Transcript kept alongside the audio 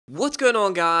What's going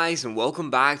on, guys, and welcome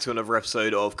back to another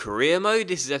episode of Career Mode.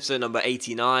 This is episode number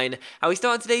 89, and we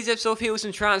start today's episode here with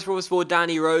some transfers for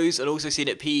Danny Rose, and also seeing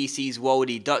that PEC's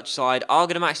Worldy Dutch side are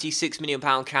going to match the £6 million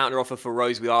counter offer for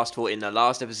Rose we asked for in the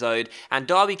last episode, and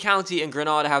Derby County and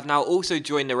Granada have now also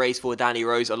joined the race for Danny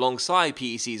Rose alongside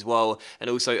PEC's well, and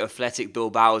also Athletic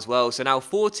Bilbao as well. So now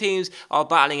 4 teams are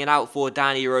battling it out for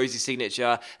Danny Rose's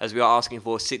signature, as we are asking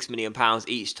for £6 million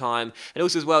each time. And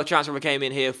also as well, transfer came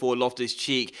in here for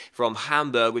Loftus-Cheek from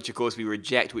Hamburg, which of course we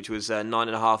reject, which was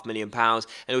 £9.5 million,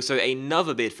 and also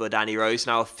another bid for Danny Rose.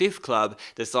 Now a 5th club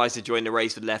decides to join the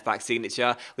race for the left back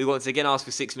signature. We once again ask for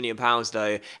 £6 million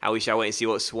though, and we shall wait and see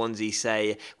what Swansea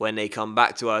say when they come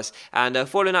back to us. And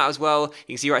following that as well,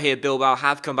 you can see right here Bilbao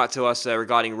have come back to us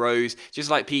regarding Rose,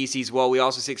 just like PEC's well. We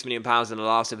asked for £6 million in the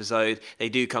last episode. They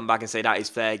do come back and say that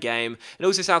is fair game. And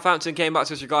also Southampton came back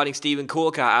to us regarding Steven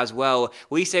Corker as well.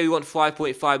 We say we want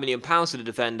 £5.5 million for the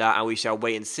defender, and we shall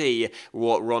wait and see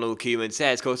what Ronald Koeman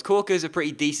says, because Corker is a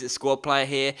pretty decent squad player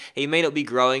here. He may not be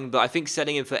growing, but I think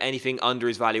selling him for anything under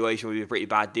his valuation would be a pretty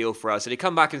bad deal for us. So they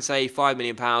come back and say £5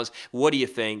 million. What do you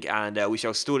think? And we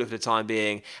shall stall it for the time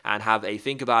being and have a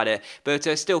think about it. But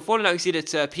still, following that, we see that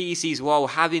PEC's well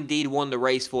have indeed won the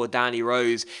race for Danny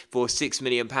Rose for £6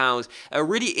 million. A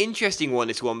really interesting one,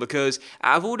 this one, because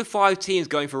out of all the 5 teams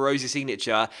going for Rose's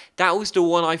signature, that was the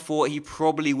one I thought he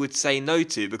probably would say no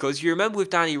to, because you remember with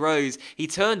Danny Rose, he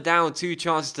turned down 2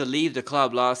 chances to leave the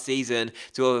club last season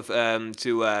to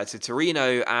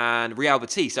Torino and Real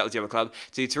Betis. That was the other club,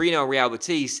 to Torino and Real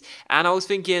Betis, and I was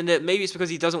thinking that maybe it's because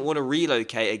he doesn't want to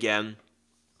relocate again.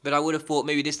 But I would have thought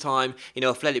maybe this time,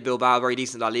 Athletic Bilbao, very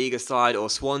decent La Liga side, or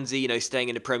Swansea, staying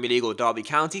in the Premier League, or Derby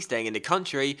County, staying in the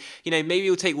country, maybe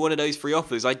he'll take one of those 3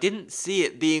 offers. I didn't see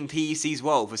it being PEC's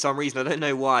well for some reason. I don't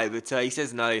know why, but he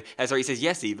says no. Sorry, he says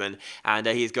yes even, and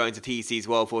he is going to PEC's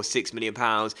well for £6 million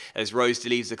as Rose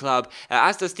leaves the club.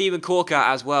 As does Steven Corker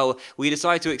as well. We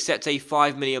decided to accept a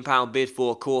 £5 million bid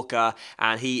for Corker,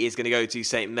 and he is going to go to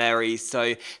St Mary's.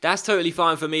 So that's totally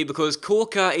fine for me, because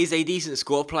Corker is a decent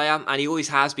squad player, and he always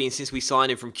has been since we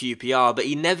signed him from QPR, but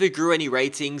he never grew any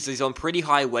ratings. He's on pretty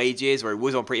high wages, or he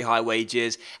was on pretty high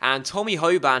wages, and Tommy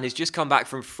Hoban has just come back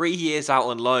from 3 years out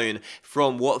on loan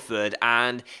from Watford,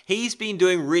 and he's been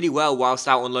doing really well whilst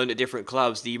out on loan at different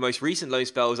clubs. The most recent loan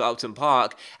spell was at Upton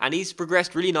Park, and he's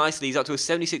progressed really nicely. He's up to a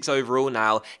 76 overall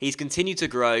now. He's continued to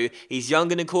grow. He's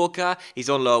younger than Corker. He's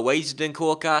on lower wages than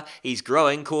Corker. He's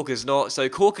growing. Corker's not. So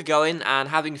Corker going and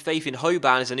having faith in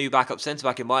Hoban as a new backup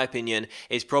centre-back, in my opinion,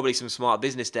 is probably some smart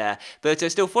business there. But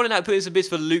still, following that, putting some bids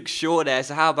for Luke Shaw there.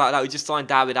 So how about that? We just signed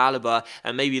David Alaba,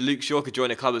 and maybe Luke Shaw could join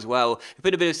the club as well. We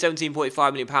put a bid of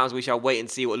 £17.5 million. We shall wait and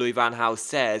see what Louis van Gaal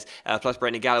says, plus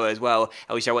Brendan Galloway as well.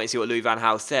 And we shall wait and see what Louis van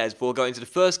Gaal says before going to the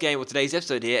first game of today's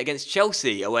episode here against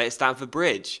Chelsea away at Stamford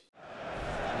Bridge.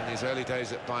 In his early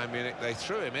days at Bayern Munich, they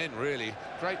threw him in, really.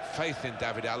 Great faith in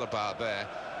David Alaba there.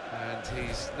 And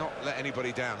he's not let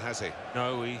anybody down, has he?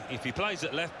 No, if he plays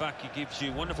at left-back, he gives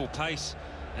you wonderful pace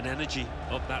and energy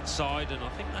up that side, and I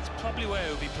think that's probably where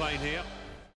he'll be playing here.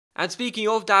 And speaking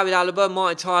of David Alaba,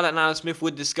 Martin Tyler and Alan Smith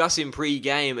would discuss him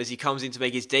pre-game as he comes in to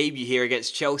make his debut here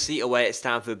against Chelsea away at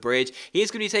Stamford Bridge. He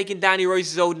is going to be taking Danny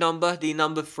Rose's old number, the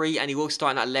number 3, and he will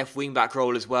start in that left wing-back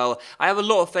role as well. I have a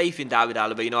lot of faith in David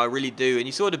Alaba, I really do. And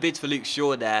you saw the bids for Luke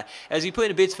Shaw there. As we put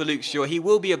in the bids for Luke Shaw, he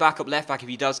will be a backup left-back if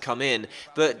he does come in.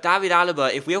 But David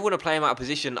Alaba, if we ever want to play him out of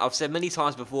position, I've said many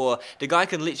times before, the guy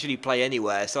can literally play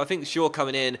anywhere. So I think Shaw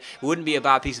coming in wouldn't be a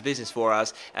bad piece of business for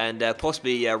us, and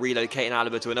possibly relocating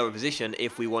Alaba to another position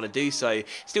if we want to do so.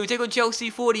 Still, we take on Chelsea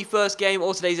for the first game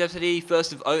of today's episode,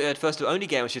 first of only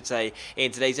game, I should say,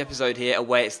 in today's episode here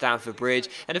away at Stamford Bridge.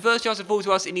 And the first chance will fall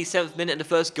to us in the 7th minute, and the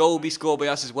first goal will be scored by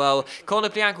us as well. Conor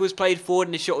Plianka was played forward,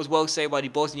 and the shot was well saved by the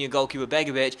Bosnian goalkeeper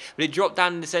Begovic, but it dropped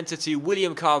down in the centre to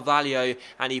William Carvalho,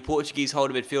 and the Portuguese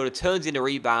holder midfielder turns in a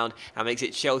rebound and makes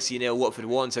it Chelsea 0, Watford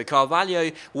 1. So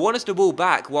Carvalho won us the ball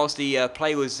back whilst the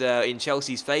play was in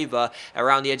Chelsea's favour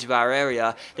around the edge of our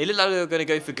area. They looked like they were going to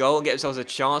go for goal and get themselves a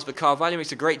chance, but Carvalho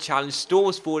makes a great challenge,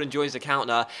 storms forward and joins the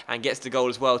counter and gets the goal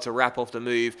as well to wrap off the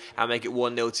move and make it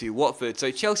 1-0 to Watford.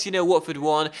 So Chelsea 0, Watford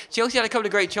 1. Chelsea had a couple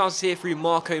of great chances here through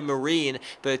Marco Marine,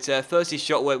 but first his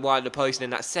shot went wide of the post, and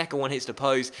then that second one hits the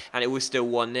post, and it was still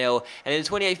 1-0. And in the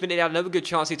 28th minute, they had another good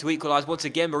chance here to equalise. Once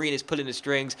again, Marine is pulling the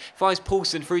strings, finds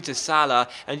Paulson through to Salah,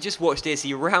 and just watch this,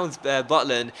 he rounds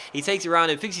Butland, he takes it around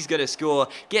and thinks he's going to score,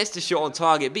 gets the shot on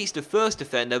target, beats the first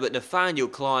defender, but Nathaniel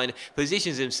Klein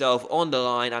positions himself on the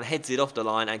line and heads it off the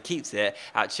line and keeps it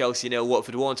at Chelsea 0,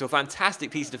 Watford 1. So a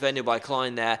fantastic piece of defending by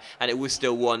Klein there, and it was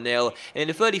still 1-0. And in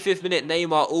the 35th minute,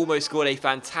 Neymar almost scored a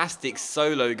fantastic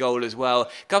solo goal as well.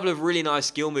 A couple of really nice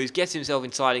skill moves, gets himself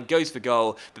inside and goes for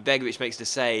goal, but Begovic makes the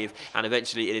save, and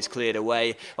eventually it is cleared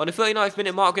away. On the 39th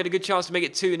minute, Marco had a good chance to make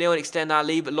it 2-0 and extend our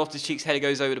lead, but Loftus-Cheek's header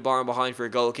goes over the bar and behind for a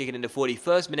goal, kicking in the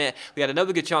 41st minute. We had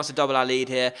another good chance to double our lead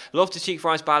here. Loftus-Cheek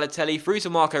finds Balotelli through to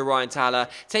Marco Ryan Thaler,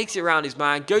 takes it around his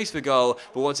man, goes for goal,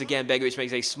 but once again Begovic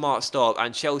makes a smart stop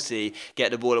and Chelsea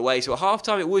get the ball away. So at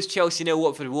half-time it was Chelsea 0,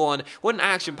 Watford 1. What an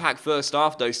action-packed first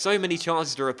half though, so many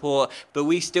chances to report, but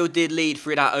we still did lead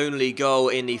through that only goal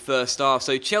in the first half.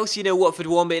 So Chelsea 0, Watford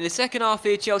 1, but in the second half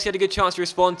here Chelsea had a good chance to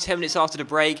respond 10 minutes after the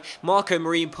break. Marco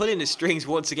Marine pulling the strings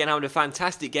once again, having a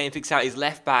fantastic game, picks out his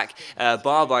left back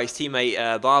Barber, his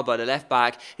teammate Barber, the left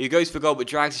back, who goes for goal but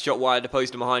drags the shot wide of the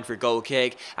post and behind for a goal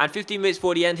kick. And 15 minutes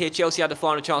before the end here, Chelsea had the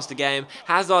final chance of the game.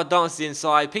 Hazard dances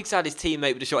inside, picks out his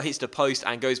teammate, but the shot hits the post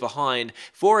and goes behind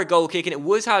for a goal kick, and it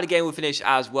was how the game would finish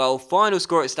as well. Final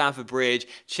score at Stamford Bridge,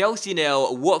 Chelsea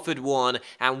 0, Watford 1,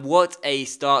 and what a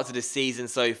start to the season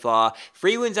so far.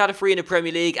 3 wins out of 3 in the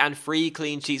Premier League and 3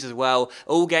 clean sheets as well.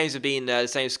 All games have been the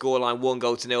same scoreline,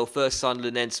 1-0. First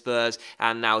Sunderland, then Spurs,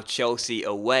 and now Chelsea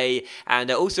away.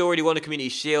 And also already won the Community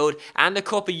Shield and the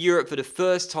Copa Europe for the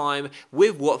first time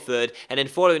with Watford. And then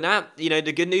following that, you know,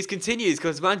 the good news continues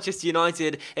because Manchester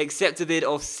United accept a bid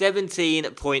of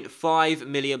 £17.5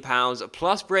 million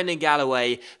plus Brendan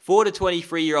Galloway for the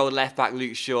 23-year-old left-back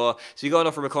Luke Shaw. So we got an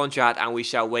offer from a contract and we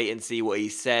shall wait and see what he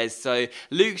says. So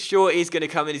Luke Shaw is going to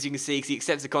come in, as you can see, because he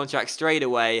accepts the contract straight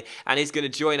away and is going to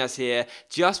join us here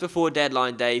just before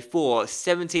deadline day for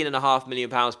 £17.5 million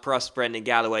plus Brendan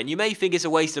Galloway. And you may think it's a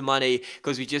waste of money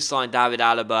because we just signed David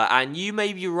Alaba, and you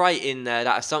may be right in that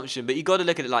assumption, but you got to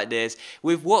look at it like this.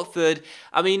 With Watford,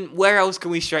 I mean, where else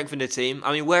can we strengthen the team?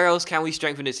 I mean, where else can we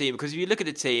strengthen the team? Because if you look at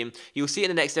the team, you'll see in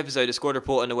the next episode, the squad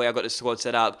report and the way I got the squad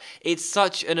set up. It's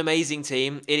such an amazing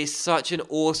team. It is such an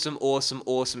awesome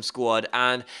squad,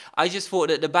 and I just thought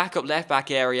that the backup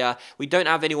left-back area, we don't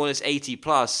have anyone that's 80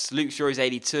 plus. Luke Shaw is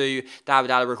 82,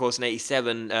 David Alaba, of course, an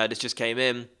 87 that just came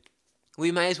in. We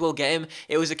may as well get him.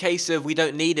 It was a case of we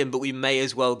don't need him, but we may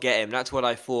as well get him. That's what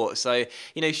I thought. So,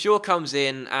 you know, Shaw comes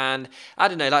in and, I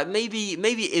don't know, like maybe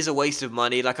it is a waste of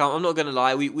money. Like, I'm not going to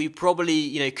lie. We probably,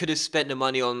 you know, could have spent the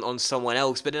money on someone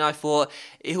else. But then I thought,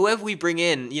 whoever we bring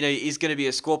in, you know, is going to be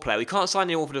a squad player. We can't sign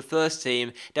anyone for the first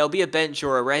team. There'll be a bench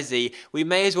or a resi. We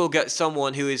may as well get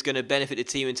someone who is going to benefit the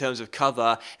team in terms of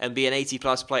cover and be an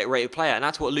 80-plus rated player. And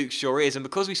that's what Luke Shaw is. And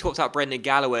because we swapped out Brendan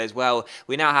Galloway as well,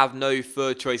 we now have no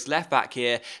third-choice left-back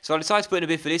here. So I decided to put in a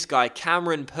bid for this guy,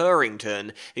 Cameron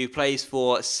Purrington, who plays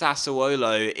for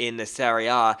Sassuolo in the Serie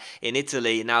A in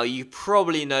Italy. Now, you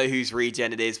probably know whose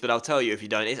regen it is, but I'll tell you if you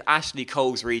don't. It's Ashley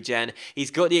Cole's regen.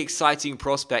 He's got the exciting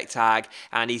prospect tag,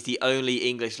 and he's the only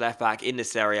English left-back in the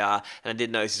Serie A. And I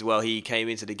did notice as well, he came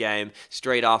into the game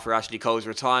straight after Ashley Cole's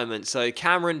retirement. So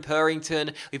Cameron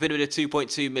Purrington, we put him at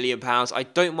 £2.2 million. I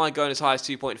don't mind going as high as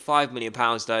 £2.5 million,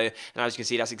 though. And as you can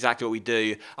see, that's exactly what we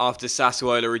do after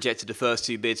Sassuolo rejected the first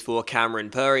 2 bids for Cameron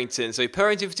Purrington. So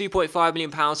Purrington for £2.5 million,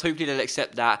 hopefully they'll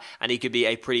accept that, and he could be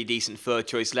a pretty decent third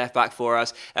choice left back for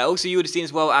us. Also, you would have seen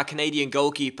as well, our Canadian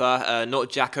goalkeeper, not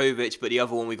Jakovic, but the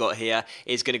other one we got here,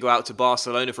 is going to go out to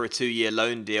Barcelona for a 2-year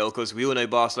loan deal, because we all know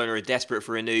Barcelona are desperate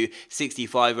for a new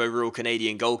 65 overall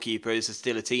Canadian goalkeeper. This is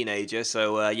still a teenager,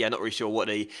 so yeah, not really sure what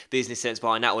the business sense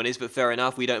behind that one is, but fair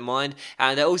enough, we don't mind.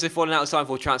 And also falling out of time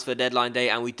for transfer deadline day,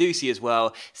 and we do see as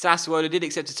well, Sassuolo did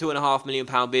accept a £2.5 million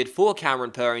bid for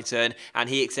Cameron Purrington, and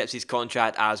he accepts his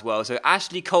contract as well. So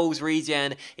Ashley Cole's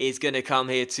regen is going to come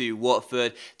here to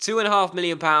Watford. £2.5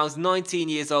 million, 19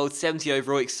 years old, 70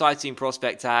 overall, exciting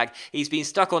prospect tag. He's been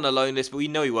stuck on the loan list, but we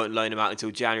know he won't loan him out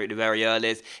until January at the very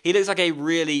earliest. He looks like a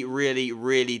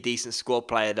really decent squad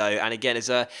player though, and again, as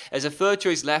a third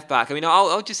choice left back, I mean,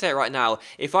 I'll just say it right now,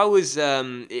 if I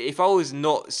was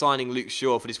not signing Luke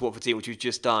Shaw for this Watford team, which we've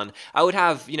just done, I would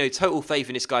have, you know, total faith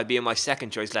in this guy being my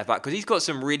second choice left back, because he's got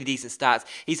some really decent stats.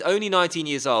 He's only 19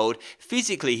 years old.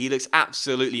 Physically, he looks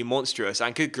absolutely monstrous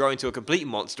and could grow into a complete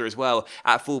monster as well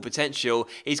at full potential.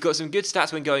 He's got some good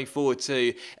stats when going forward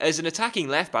too. As an attacking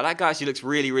left back, that guy actually looks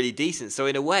really decent. So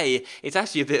in a way, it's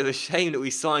actually a bit of a shame that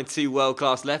we signed 2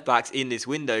 world-class left backs in this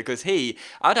window, because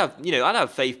I'd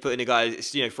have faith putting a guy,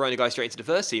 throwing a guy straight into the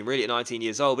first team really at 19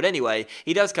 years old. But anyway,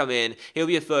 he does come in. He'll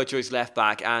be a third choice left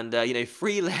back, and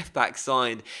 3 left backs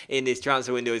signed in this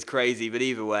transfer window is crazy. But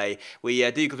either way, we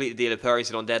do complete complete the deal of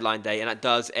purchasing on deadline day, and that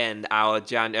does end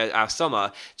our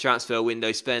summer transfer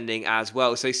window spending as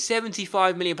well. So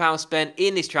 £75 million spent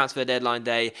in this transfer deadline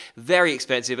day. Very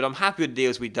expensive, but I'm happy with the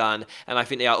deals we've done, and I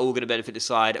think they are all going to benefit the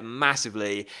side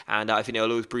massively, and I think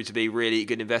they'll always prove to be really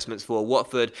good investments for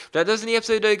Watford. But that does end the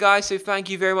episode though, guys, so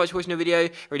thank you very much for watching the video.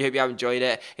 I really hope you have enjoyed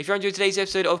it. If you enjoyed today's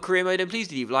episode of Career Mode, then please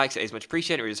do leave likes. It is much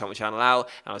appreciated. It really does help my channel out,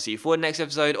 and I'll see you for the next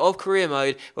episode of Career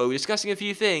Mode, where we'll be discussing a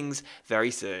few things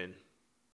very soon.